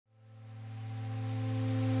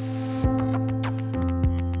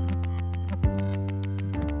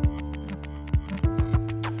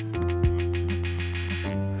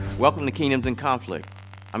Welcome to Kingdoms in Conflict.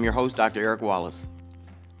 I'm your host, Dr. Eric Wallace.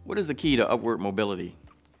 What is the key to upward mobility?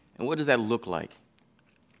 And what does that look like?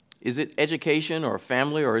 Is it education or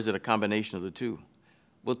family, or is it a combination of the two?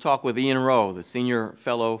 We'll talk with Ian Rowe, the Senior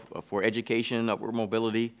Fellow for Education, Upward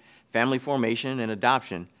Mobility, Family Formation, and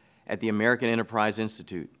Adoption at the American Enterprise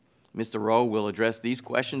Institute. Mr. Rowe will address these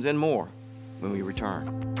questions and more when we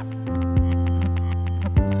return.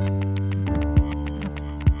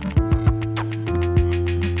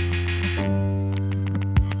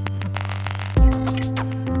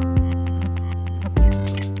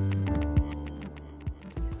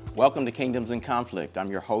 Welcome to Kingdoms in Conflict. I'm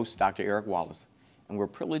your host, Dr. Eric Wallace, and we're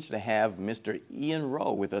privileged to have Mr. Ian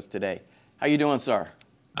Rowe with us today. How you doing, sir?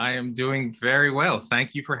 I am doing very well.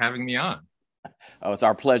 Thank you for having me on. Oh, it's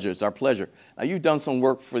our pleasure. It's our pleasure. Now, you've done some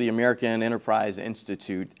work for the American Enterprise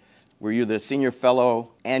Institute, where you're the Senior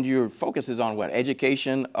Fellow, and your focus is on what?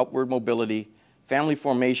 Education, upward mobility, family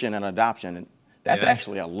formation, and adoption. And that's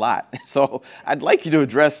actually a lot. So I'd like you to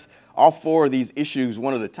address all four of these issues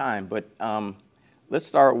one at a time, but let's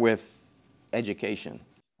start with education.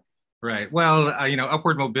 Right. Well,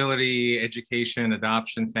 upward mobility, education,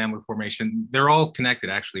 adoption, family formation, they're all connected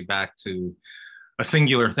actually back to a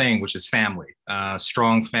singular thing, which is family,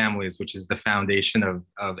 strong families, which is the foundation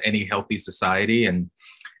of any healthy society.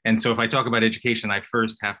 And so if I talk about education, I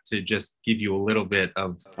first have to just give you a little bit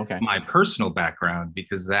of my personal background,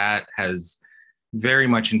 because that has very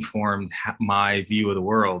much informed my view of the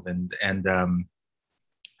world. And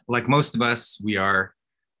like most of us, we are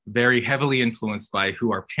very heavily influenced by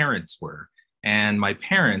who our parents were. And my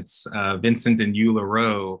parents, Vincent and Ian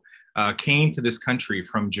Rowe, came to this country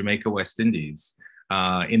from Jamaica, West Indies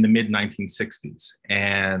in the mid-1960s.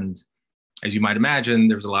 And as you might imagine,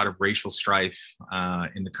 there was a lot of racial strife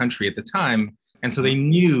in the country at the time. And so they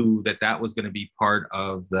knew that that was going to be part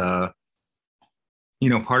of the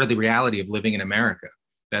reality of living in America,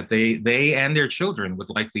 that they and their children would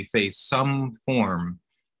likely face some form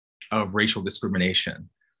of racial discrimination.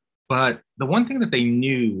 But the one thing that they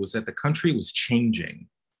knew was that the country was changing,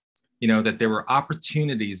 that there were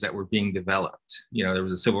opportunities that were being developed. There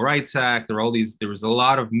was a Civil Rights Act, there was a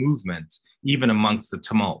lot of movement, even amongst the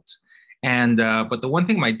tumult. And, but the one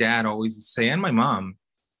thing my dad always used to say, and my mom,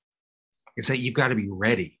 is that you've got to be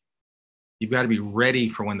ready. You've got to be ready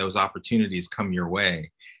for when those opportunities come your way.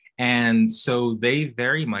 And so they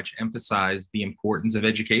very much emphasized the importance of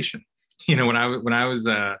education. When I was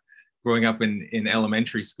growing up in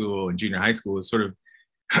elementary school and junior high school, is sort of,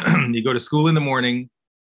 you go to school in the morning,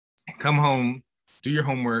 come home, do your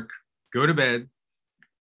homework, go to bed,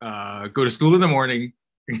 go to school in the morning,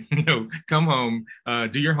 come home,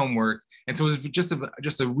 do your homework. And so it was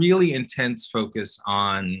just a really intense focus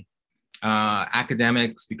on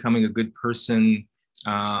academics, becoming a good person,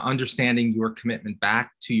 understanding your commitment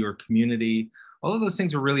back to your community. All of those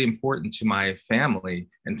things were really important to my family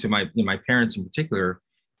and to my parents in particular.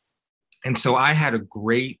 And so I had a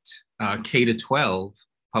great K-12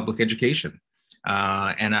 public education.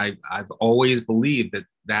 And I've always believed that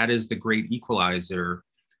that is the great equalizer,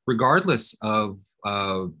 regardless of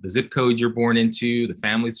the zip code you're born into, the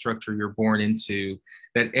family structure you're born into,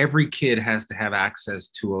 that every kid has to have access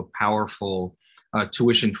to a powerful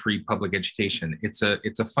tuition-free public education. It's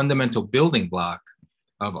a fundamental building block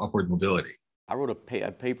of upward mobility. I wrote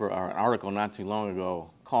a paper or an article not too long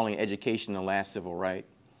ago calling education the last civil right,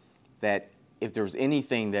 that if there's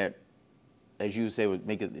anything that, as you say, would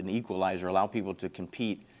make it an equalizer, allow people to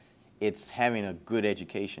compete, it's having a good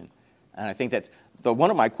education. And I think that's one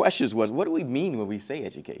of my questions was, what do we mean when we say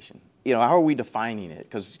education? How are we defining it?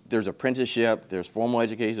 Because there's apprenticeship, there's formal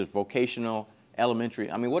education, there's vocational, elementary.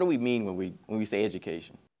 I mean, what do we mean when we say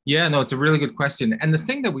education? Yeah, no, it's a really good question. And the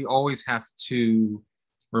thing that we always have to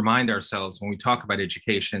remind ourselves when we talk about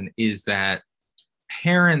education is that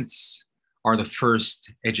parents are the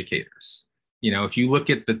first educators. If you look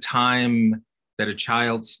at the time that a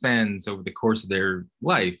child spends over the course of their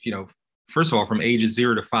life, first of all, from ages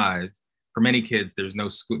 0 to 5, for many kids, there's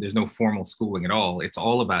no formal schooling at all. It's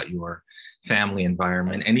all about your family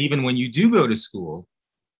environment. And even when you do go to school,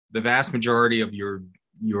 the vast majority of your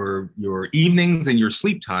evenings and your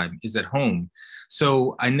sleep time is at home.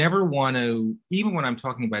 So I never want to, even when I'm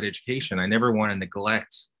talking about education, I never want to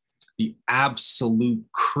neglect the absolute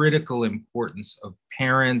critical importance of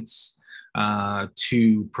parents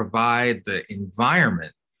to provide the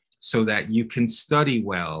environment so that you can study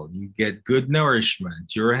well, you get good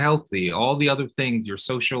nourishment, you're healthy, all the other things, your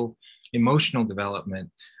social, emotional development,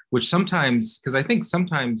 which sometimes, because I think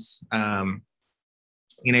sometimes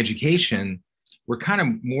in education, we're kind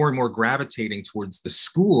of more and more gravitating towards the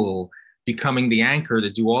school becoming the anchor to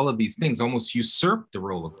do all of these things, almost usurp the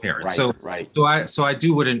role of parent. Right, So, right. so I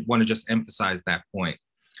do wouldn't want to just emphasize that point.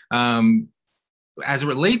 As it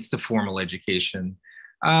relates to formal education,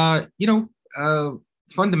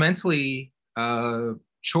 fundamentally,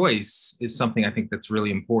 choice is something I think that's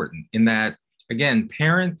really important in that, again,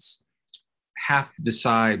 parents have to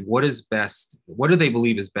decide what is best. What do they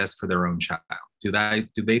believe is best for their own child? Do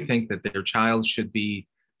they think that their child should be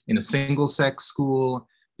in a single sex school?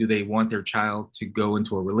 Do they want their child to go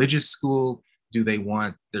into a religious school? Do they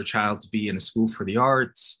want their child to be in a school for the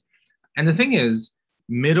arts? And the thing is,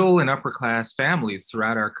 middle and upper class families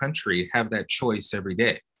throughout our country have that choice every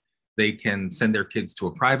day. They can send their kids to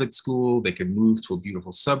a private school. They can move to a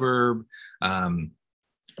beautiful suburb.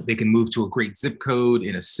 They can move to a great zip code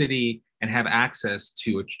in a city and have access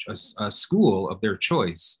to a school of their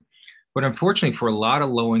choice. But unfortunately, for a lot of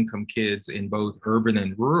low-income kids in both urban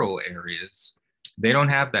and rural areas, they don't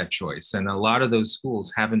have that choice. And a lot of those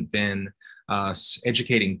schools haven't been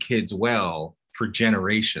educating kids well for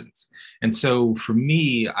generations. And so for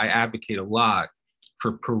me, I advocate a lot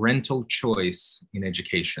for parental choice in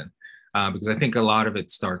education, because I think a lot of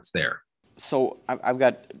it starts there. So I've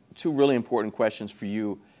got two really important questions for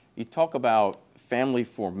you. You talk about family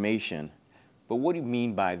formation, but what do you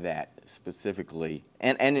mean by that specifically?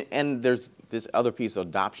 And there's this other piece of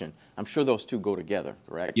adoption. I'm sure those two go together,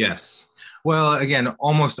 correct? Yes. Well, again,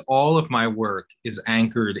 almost all of my work is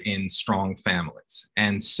anchored in strong families.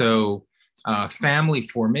 And so family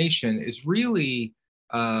formation is really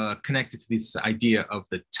connected to this idea of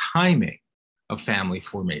the timing of family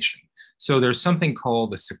formation. So there's something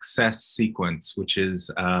called the success sequence, which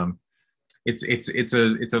is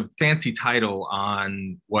it's a fancy title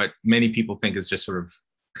on what many people think is just sort of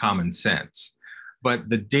common sense. But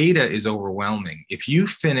the data is overwhelming. If you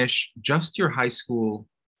finish just your high school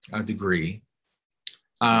degree,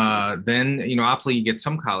 then obviously you get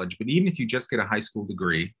some college. But even if you just get a high school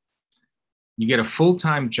degree, you get a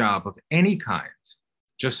full-time job of any kind,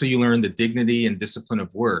 just so you learn the dignity and discipline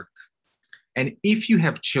of work. And if you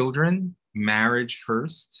have children, marriage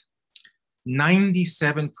first,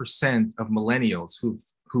 97% of millennials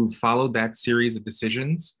who've followed that series of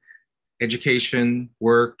decisions, education,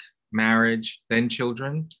 work, marriage, then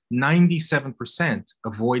children, 97%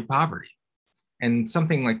 avoid poverty. And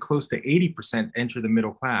something like close to 80% enter the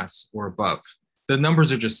middle class or above. The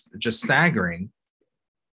numbers are just staggering.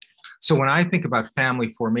 So when I think about family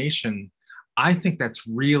formation, I think that's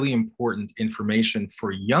really important information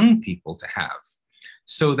for young people to have,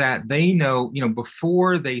 so that they know,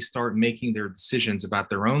 before they start making their decisions about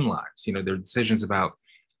their own lives, their decisions about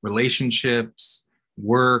relationships,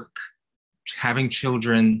 work, having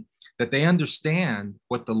children, that they understand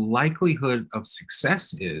what the likelihood of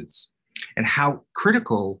success is and how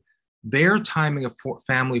critical their timing of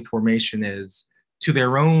family formation is to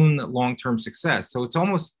their own long-term success. So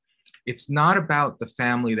it's not about the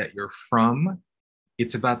family that you're from,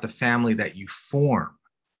 it's about the family that you form.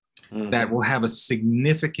 That will have a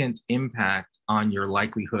significant impact on your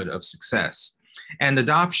likelihood of success. And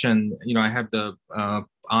adoption, I have the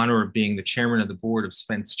honor of being the chairman of the board of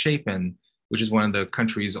Spence Chapin, which is one of the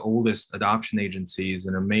country's oldest adoption agencies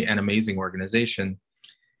and an amazing organization.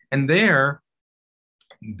 And there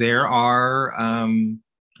are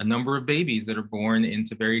a number of babies that are born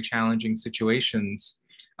into very challenging situations,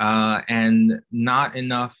 and not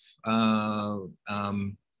enough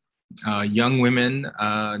young women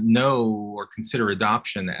know or consider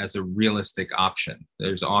adoption as a realistic option.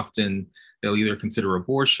 They'll either consider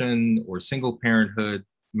abortion or single parenthood.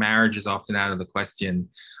 Marriage is often out of the question,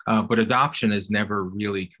 but adoption is never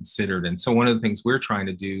really considered. And so one of the things we're trying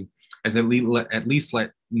to do is at least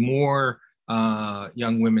let more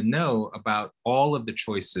young women know about all of the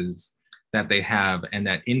choices that they have, and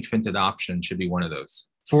that infant adoption should be one of those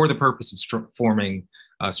for the purpose of forming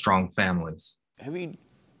strong families. Have you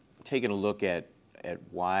taken a look at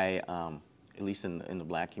why, at least in the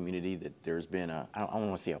Black community, that there's been I don't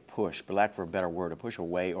want to say a push, but lack for a better word, a push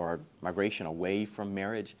away or migration away from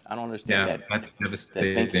marriage? I don't understand that. That's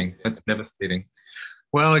devastating. That's devastating.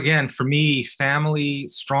 Well, again, for me,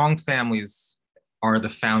 strong families are the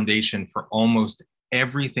foundation for almost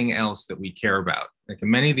everything else that we care about. Like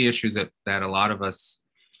many of the issues that a lot of us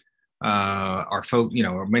or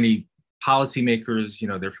many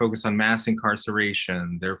policymakers, they're focused on mass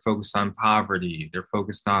incarceration, they're focused on poverty, they're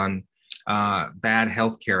focused on bad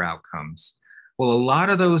healthcare outcomes. Well, a lot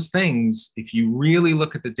of those things, if you really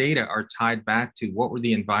look at the data, are tied back to what were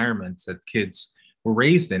the environments that kids were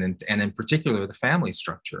raised in, and in particular, the family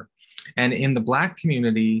structure. And in the Black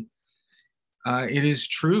community, It is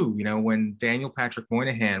true. You know, when Daniel Patrick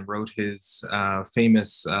Moynihan wrote his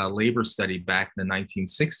famous labor study back in the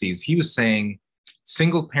 1960s, he was saying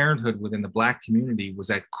single parenthood within the Black community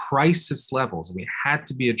was at crisis levels. And we had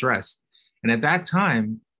to be addressed. And at that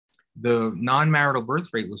time, the non-marital birth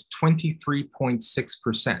rate was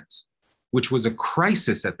 23.6%, which was a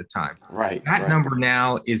crisis at the time. Right. That number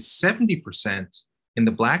now is 70% in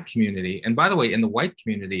the Black community. And by the way, in the white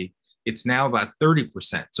community, it's now about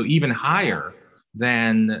 30%. So even higher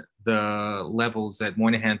than the levels that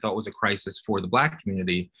Moynihan thought was a crisis for the Black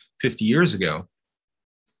community 50 years ago.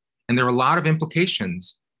 And there are a lot of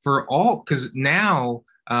implications for all, because now,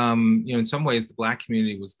 you know, in some ways, the Black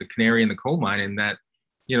community was the canary in the coal mine in that,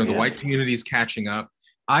 you know, the white community is catching up.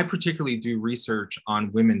 I particularly do research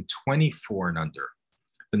on women 24 and under.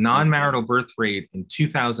 The non-marital birth rate in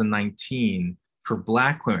 2019 for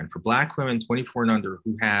Black women 24 and under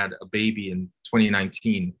who had a baby in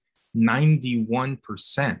 2019,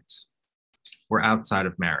 91% were outside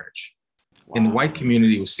of marriage. Wow. In the white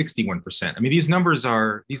community, it was 61%. I mean, these numbers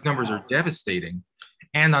are devastating.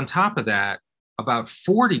 And on top of that, about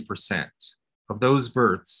 40% of those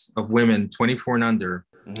births of women 24 and under,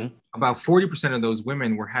 about 40% of those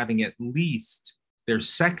women were having at least their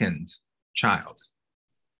second child.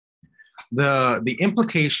 The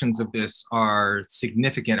implications of this are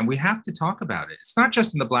significant, and we have to talk about it. It's not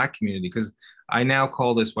just in the Black community, because I now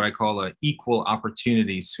call this what I call an equal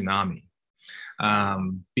opportunity tsunami,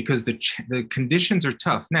 because the conditions are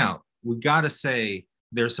tough. Now, we got to say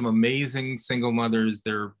there's some amazing single mothers.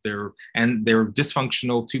 They're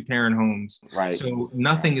dysfunctional two-parent homes. Right. So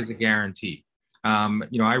nothing is a guarantee. You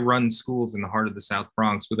know, I run schools in the heart of the South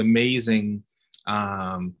Bronx with amazing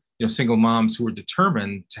you know, single moms who are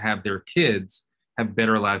determined to have their kids have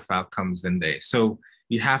better life outcomes than they. So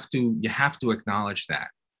you have to acknowledge that.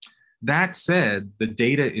 That said, the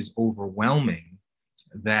data is overwhelming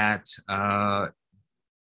that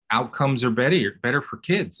outcomes are better for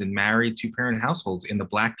kids in married two-parent households in the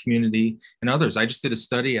Black community and others. I just did a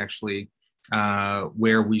study actually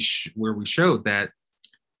where we showed that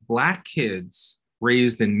Black kids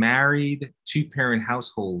raised in married two-parent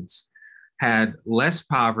households had less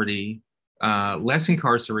poverty, less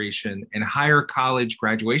incarceration, and higher college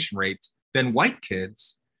graduation rates than white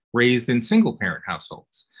kids raised in single-parent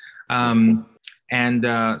households.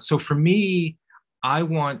 So for me, I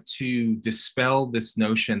want to dispel this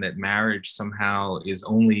notion that marriage somehow is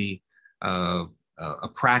only a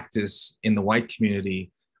practice in the white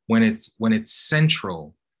community when it's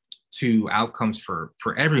central to outcomes for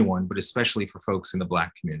everyone, but especially for folks in the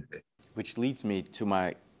Black community. Which leads me to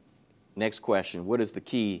my next question. What is the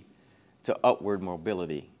key to upward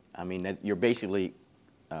mobility? I mean, you're basically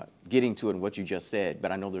getting to it in what you just said,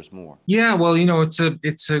 but I know there's more. Yeah, well, you know, it's kind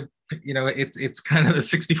of the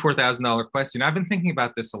 $64,000 question. I've been thinking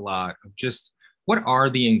about this a lot, of just what are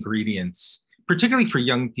the ingredients, particularly for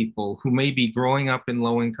young people who may be growing up in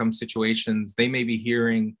low-income situations. They may be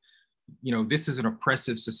hearing, you know, this is an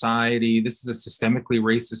oppressive society. This is a systemically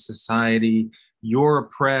racist society. You're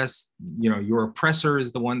oppressed. You know, your oppressor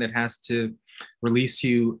is the one that has to release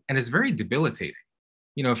you. And it's very debilitating.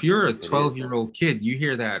 You know, if you're a 12-year-old kid, you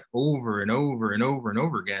hear that over and over and over and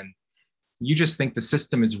over again. You just think the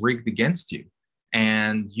system is rigged against you.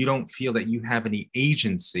 And you don't feel that you have any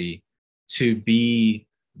agency to be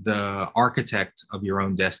the architect of your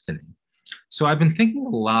own destiny. So I've been thinking a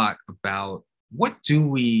lot about what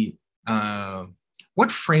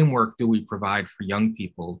framework do we provide for young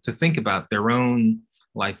people to think about their own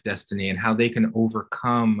life destiny and how they can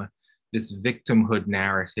overcome this victimhood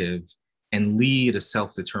narrative and lead a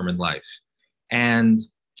self-determined life. And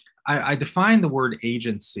I define the word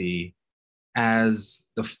agency as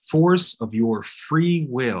the force of your free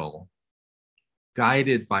will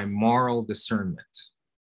guided by moral discernment.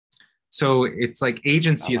 So it's like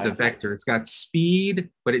agency is a vector. It's got speed,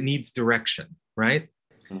 but it needs direction, right?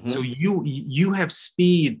 Mm-hmm. So you have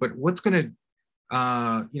speed, but what's going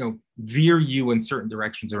to veer you in certain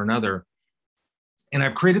directions or another? And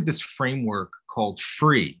I've created this framework called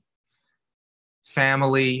FREE: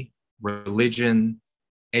 family, religion,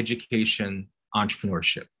 education,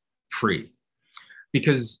 entrepreneurship. FREE.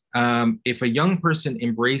 Because if a young person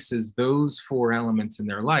embraces those four elements in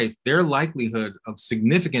their life, their likelihood of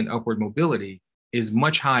significant upward mobility is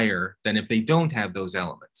much higher than if they don't have those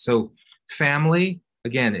elements. So family,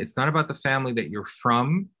 again, it's not about the family that you're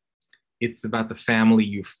from, it's about the family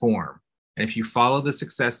you form. And if you follow the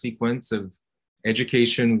success sequence of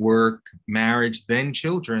education, work, marriage, then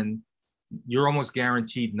children, you're almost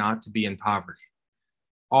guaranteed not to be in poverty.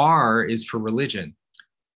 R is for religion.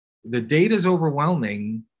 The data is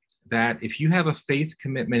overwhelming that if you have a faith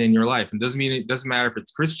commitment in your life, and it doesn't matter if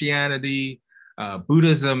it's Christianity,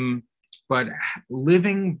 Buddhism, but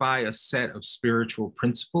living by a set of spiritual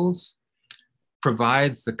principles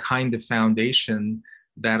provides the kind of foundation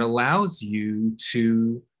that allows you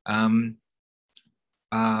to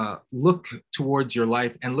look towards your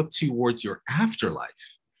life and look towards your afterlife,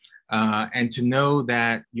 and to know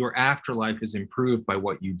that your afterlife is improved by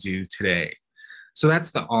what you do today. So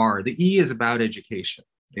that's the R. The E is about education.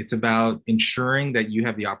 It's about ensuring that you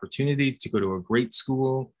have the opportunity to go to a great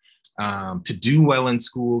school, to do well in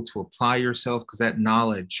school, to apply yourself, because that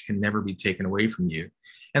knowledge can never be taken away from you.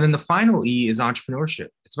 And then the final E is entrepreneurship.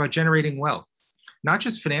 It's about generating wealth, not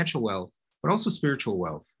just financial wealth, but also spiritual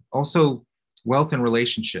wealth, also wealth in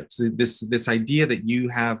relationships. This idea that you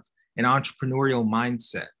have an entrepreneurial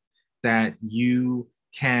mindset, that you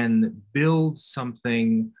can build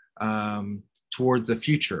something towards the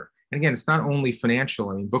future. And again, it's not only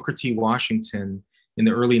financial. I mean, Booker T. Washington in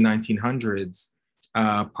the early 1900s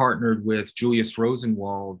partnered with Julius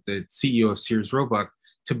Rosenwald, the CEO of Sears Roebuck,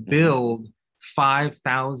 to build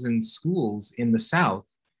 5,000 schools in the South,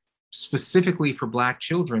 specifically for Black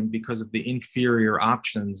children, because of the inferior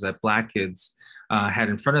options that Black kids had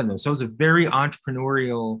in front of them. So it was a very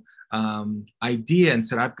entrepreneurial idea, and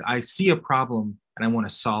said, I see a problem and I want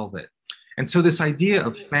to solve it. And so this idea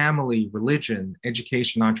of family, religion,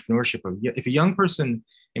 education, entrepreneurship, if a young person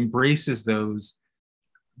embraces those,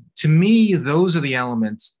 to me, those are the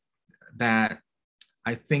elements that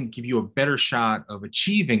I think give you a better shot of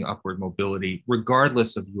achieving upward mobility,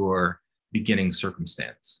 regardless of your beginning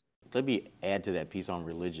circumstance. Let me add to that piece on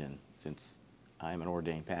religion, since I'm an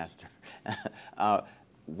ordained pastor.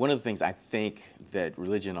 One of the things I think that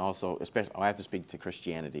religion also, especially, I have to speak to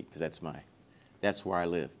Christianity because that's where I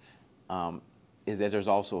live, is that there's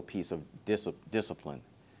also a piece of discipline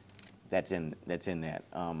that's in that.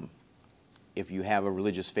 If you have a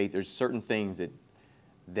religious faith, there's certain things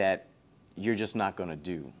that you're just not going to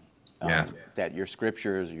do. Yes. That your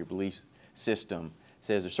scriptures or your belief system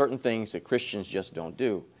says there's certain things that Christians just don't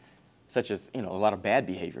do, such as, a lot of bad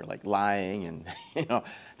behavior, like lying and,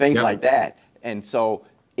 things like that. And so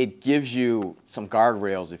it gives you some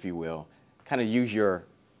guardrails, if you will. Kind of use your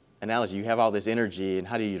analogy. You have all this energy, and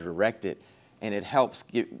how do you direct it? And it helps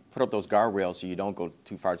put up those guardrails so you don't go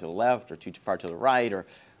too far to the left or too far to the right or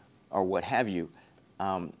what have you.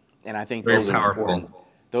 And I think those are important.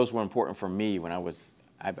 Those were important for me when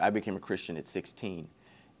I became a Christian at 16.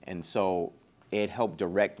 And so it helped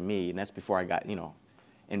direct me, and that's before I got,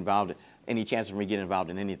 involved, any chance for me getting involved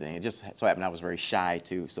in anything. It just so happened I was very shy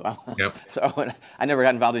too. So I never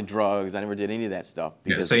got involved in drugs. I never did any of that stuff.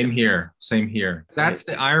 Same here. That's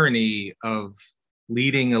the irony of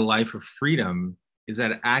leading a life of freedom, is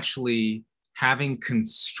that actually having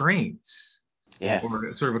constraints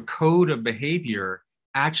or sort of a code of behavior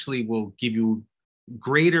actually will give you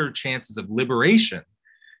greater chances of liberation,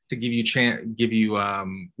 to give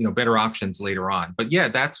you better options later on. But yeah,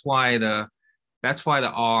 that's why the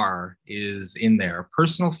R is in there.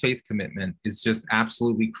 Personal faith commitment is just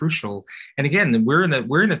absolutely crucial. And again, we're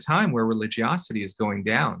in a time where religiosity is going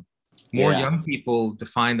down. More young people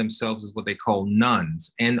define themselves as what they call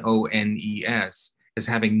nones, N-O-N-E-S, as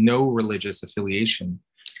having no religious affiliation.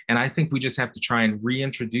 And I think we just have to try and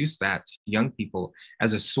reintroduce that to young people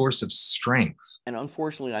as a source of strength. And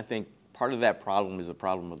unfortunately, I think part of that problem is a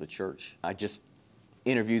problem of the church. I just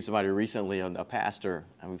interviewed somebody recently, a pastor,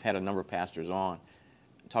 and we've had a number of pastors on,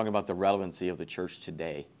 talking about the relevancy of the church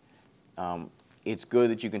today. It's good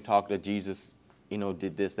that you can talk to Jesus,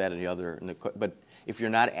 did this, that, and the other, but if you're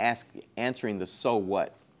not answering the so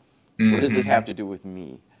what, what does this have to do with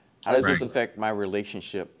me? How does this affect my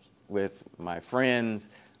relationship with my friends,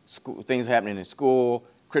 things happening in school,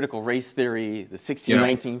 critical race theory, the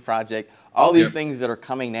 1619 Project, all these things that are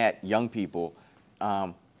coming at young people,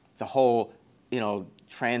 the whole,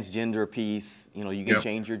 transgender piece, you can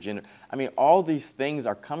change your gender. I mean, all these things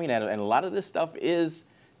are coming at it, and a lot of this stuff is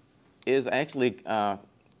actually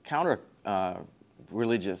counter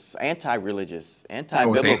religious, anti-religious,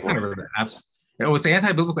 anti-biblical. It's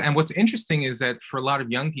anti-biblical. And what's interesting is that for a lot of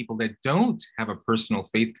young people that don't have a personal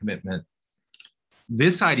faith commitment,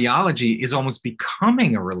 this ideology is almost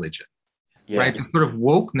becoming a religion. Right? The sort of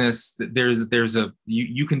wokeness,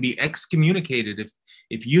 you can be excommunicated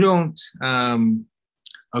if you don't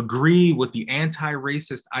agree with the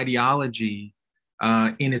anti-racist ideology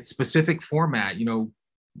in its specific format.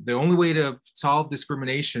 The only way to solve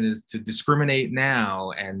discrimination is to discriminate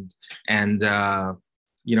now, and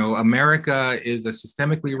America is a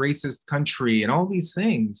systemically racist country, and all these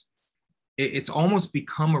things. It's almost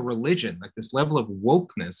become a religion, like this level of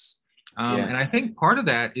wokeness And I think part of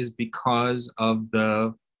that is because of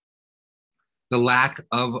the lack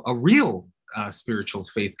of a real spiritual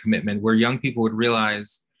faith commitment, where young people would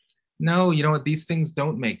realize, no, you know what, these things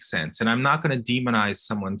don't make sense. And I'm not going to demonize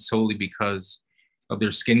someone solely because of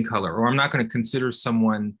their skin color, or I'm not going to consider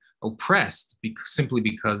someone oppressed simply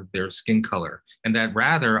because of their skin color. And that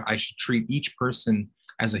rather I should treat each person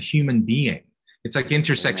as a human being. It's like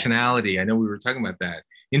intersectionality. I know we were talking about that.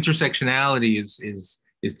 Intersectionality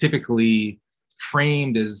is typically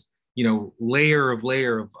framed as, you know, layer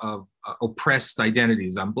of oppressed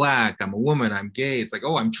identities. I'm Black, I'm a woman, I'm gay. It's like,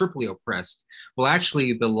 oh, I'm triply oppressed. Well,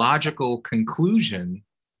 actually, the logical conclusion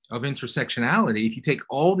of intersectionality, if you take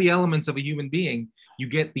all the elements of a human being, you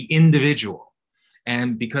get the individual.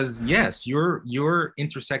 And because, yes, you're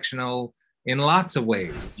intersectional in lots of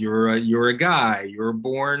ways. You're a guy, you're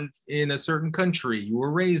born in a certain country, you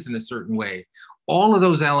were raised in a certain way. All of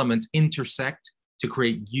those elements intersect to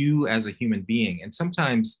create you as a human being. And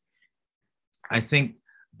sometimes I think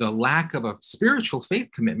the lack of a spiritual faith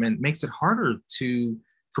commitment makes it harder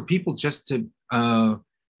for people just to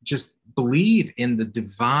just believe in the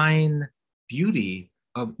divine beauty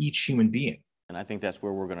of each human being. And I think that's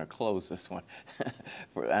where we're going to close this one.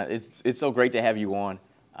 It's so great to have you on.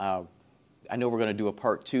 I know we're going to do a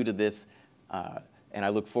part 2 to this, and I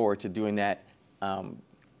look forward to doing that.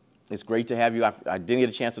 It's great to have you. I didn't get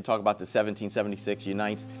a chance to talk about the 1776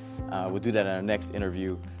 Unites. We'll do that in our next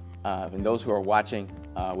interview. And those who are watching,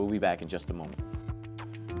 we'll be back in just a moment.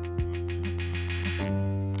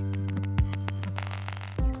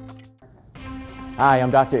 Hi,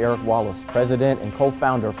 I'm Dr. Eric Wallace, President and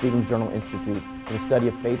co-founder of Freedom's Journal Institute for the Study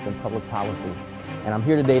of Faith and Public Policy. And I'm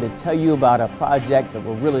here today to tell you about a project that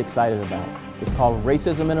we're really excited about. It's called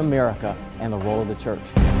Racism in America and the Role of the Church.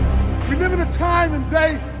 We live in a time and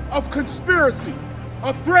day of conspiracy,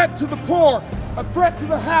 a threat to the poor, a threat to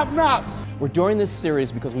the have-nots. We're doing this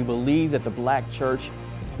series because we believe that the Black church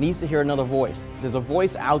needs to hear another voice. There's a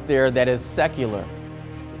voice out there that is secular.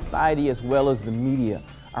 Society as well as the media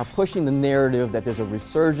are pushing the narrative that there's a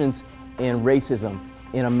resurgence in racism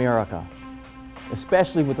in America,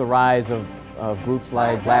 especially with the rise of groups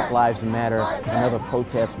like Black Lives Matter and other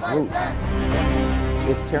protest groups.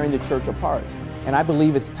 It's tearing the church apart. And I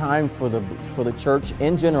believe it's time for the church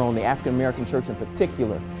in general, and the African American church in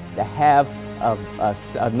particular, to have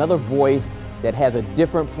another voice that has a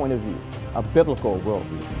different point of view, a biblical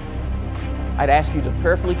worldview. I'd ask you to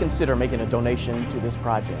prayerfully consider making a donation to this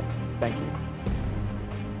project. Thank you.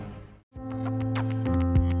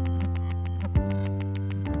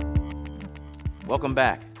 Welcome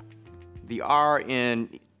back. The R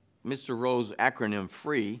in Mr. Rowe's acronym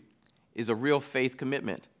FREE is a real faith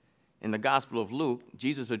commitment. In the Gospel of Luke,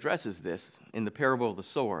 Jesus addresses this in the parable of the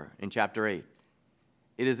sower in chapter 8.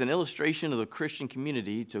 It is an illustration of the Christian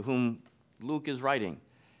community to whom Luke is writing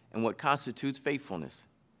and what constitutes faithfulness.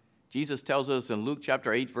 Jesus tells us in Luke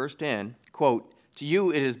chapter 8, verse 10, quote, "To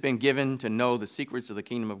you it has been given to know the secrets of the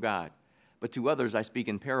kingdom of God, but to others I speak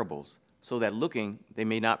in parables, so that looking they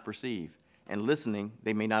may not perceive, and listening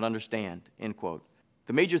they may not understand," end quote.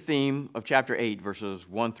 The major theme of chapter 8, verses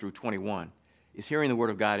 1 through 21, is hearing the word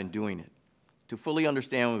of God and doing it. To fully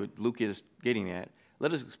understand what Luke is getting at,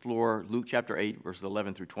 let us explore Luke chapter 8, verses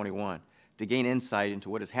 11 through 21, to gain insight into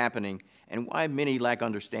what is happening and why many lack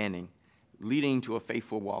understanding, leading to a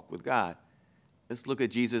faithful walk with God. Let's look at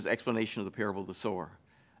Jesus' explanation of the parable of the sower,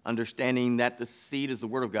 understanding that the seed is the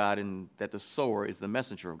word of God and that the sower is the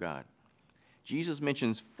messenger of God. Jesus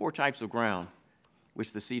mentions 4 types of ground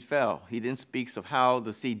which the seed fell. He then speaks of how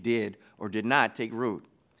the seed did or did not take root.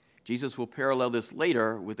 Jesus will parallel this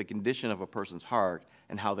later with the condition of a person's heart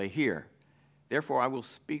and how they hear. Therefore, I will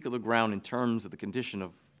speak of the ground in terms of the condition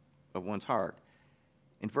of one's heart.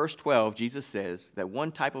 In verse 12, Jesus says that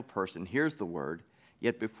one type of person hears the word,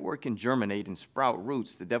 yet before it can germinate and sprout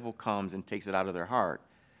roots, the devil comes and takes it out of their heart.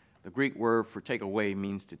 The Greek word for take away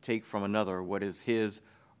means to take from another what is his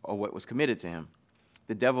or what was committed to him.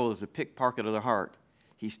 The devil is a pickpocket of the heart.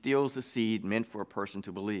 He steals the seed meant for a person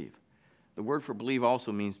to believe. The word for believe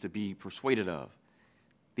also means to be persuaded of.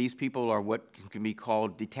 These people are what can be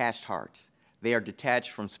called detached hearts. They are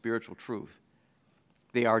detached from spiritual truth.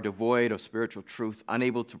 They are devoid of spiritual truth,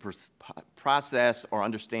 unable to process or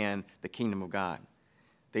understand the kingdom of God.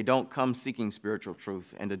 They don't come seeking spiritual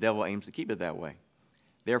truth, and the devil aims to keep it that way.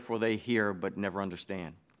 Therefore, they hear but never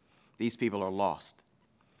understand. These people are lost.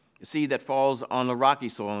 The seed that falls on the rocky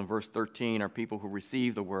soil in verse 13 are people who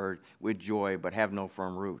receive the word with joy but have no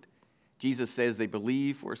firm root. Jesus says they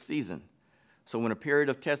believe for a season. So when a period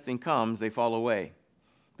of testing comes, they fall away.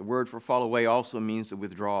 The word for fall away also means to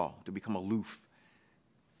withdraw, to become aloof.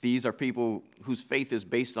 These are people whose faith is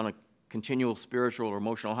based on a continual spiritual or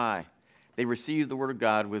emotional high. They receive the word of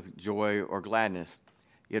God with joy or gladness,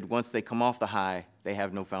 yet once they come off the high, they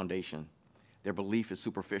have no foundation. Their belief is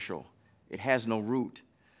superficial. It has no root.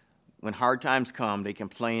 When hard times come, they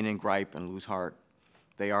complain and gripe and lose heart.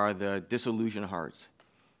 They are the disillusioned hearts.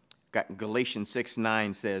 Galatians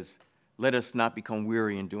 6:9 says, "Let us not become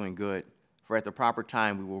weary in doing good, for at the proper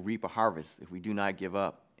time we will reap a harvest if we do not give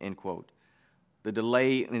up," end quote. The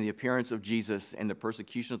delay in the appearance of Jesus and the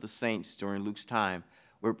persecution of the saints during Luke's time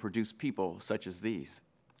would produce people such as these.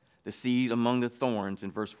 The seed among the thorns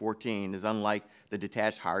in verse 14 is unlike the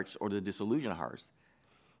detached hearts or the disillusioned hearts.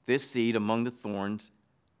 This seed among the thorns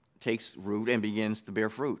takes root and begins to bear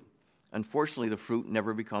fruit. Unfortunately, the fruit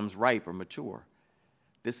never becomes ripe or mature.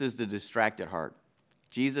 This is the distracted heart.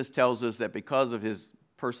 Jesus tells us that because of his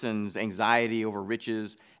person's anxiety over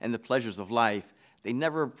riches and the pleasures of life, they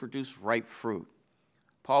never produce ripe fruit.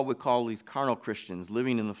 Paul would call these carnal Christians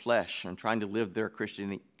living in the flesh and trying to live their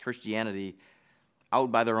Christianity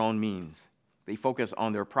out by their own means. They focus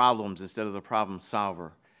on their problems instead of the problem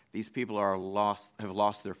solver. These people have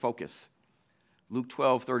lost their focus. Luke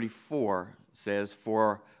 12:34 says,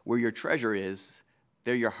 "For where your treasure is,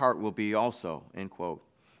 there your heart will be also," end quote.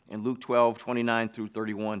 And Luke 12:29 through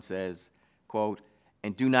 31 says, quote,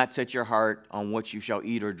 "And do not set your heart on what you shall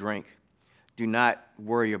eat or drink. Do not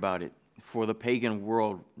worry about it, for the pagan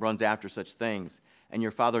world runs after such things, and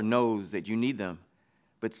your Father knows that you need them.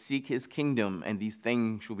 But seek his kingdom, and these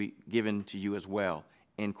things will be given to you as well,"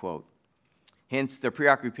 end quote. Hence, their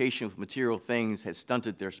preoccupation with material things has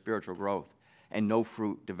stunted their spiritual growth, and no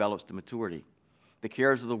fruit develops to maturity. The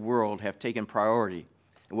cares of the world have taken priority,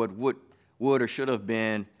 and what would or should have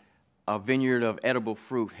been a vineyard of edible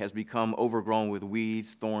fruit has become overgrown with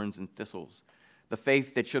weeds, thorns, and thistles. The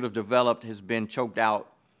faith that should have developed has been choked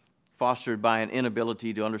out, fostered by an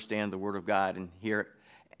inability to understand the Word of God and hear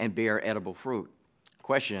and bear edible fruit.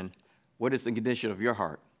 Question: what is the condition of your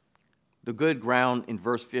heart? The good ground in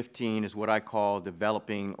verse 15 is what I call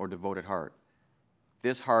developing or devoted heart.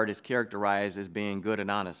 This heart is characterized as being good and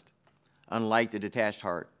honest. Unlike the detached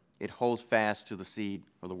heart, it holds fast to the seed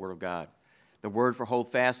or the Word of God. The word for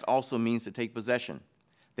hold fast also means to take possession.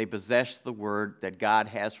 They possess the word that God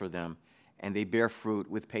has for them, and they bear fruit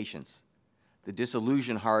with patience. The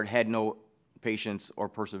disillusioned heart had no patience or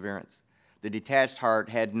perseverance. The detached heart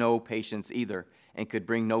had no patience either and could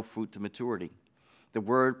bring no fruit to maturity. The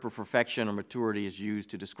word for perfection or maturity is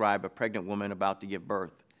used to describe a pregnant woman about to give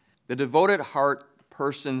birth. The devoted heart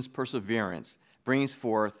person's perseverance brings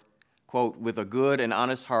forth, quote, "with a good and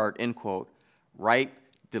honest heart," end quote, ripe,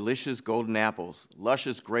 delicious golden apples,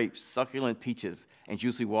 luscious grapes, succulent peaches, and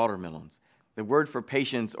juicy watermelons. The word for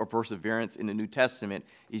patience or perseverance in the New Testament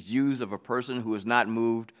is used of a person who is not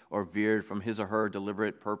moved or veered from his or her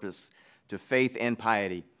deliberate purpose to faith and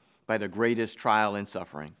piety by the greatest trial and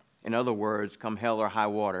suffering. In other words, come hell or high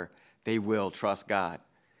water, they will trust God.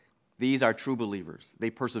 These are true believers. They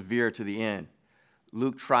persevere to the end.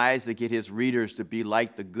 Luke tries to get his readers to be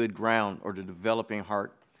like the good ground or the developing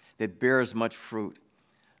heart that bears much fruit.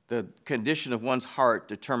 The condition of one's heart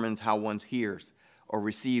determines how one hears or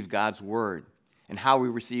receives God's word, and how we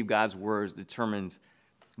receive God's words determines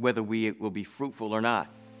whether we will be fruitful or not.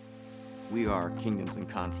 We are kingdoms in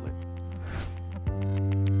conflict.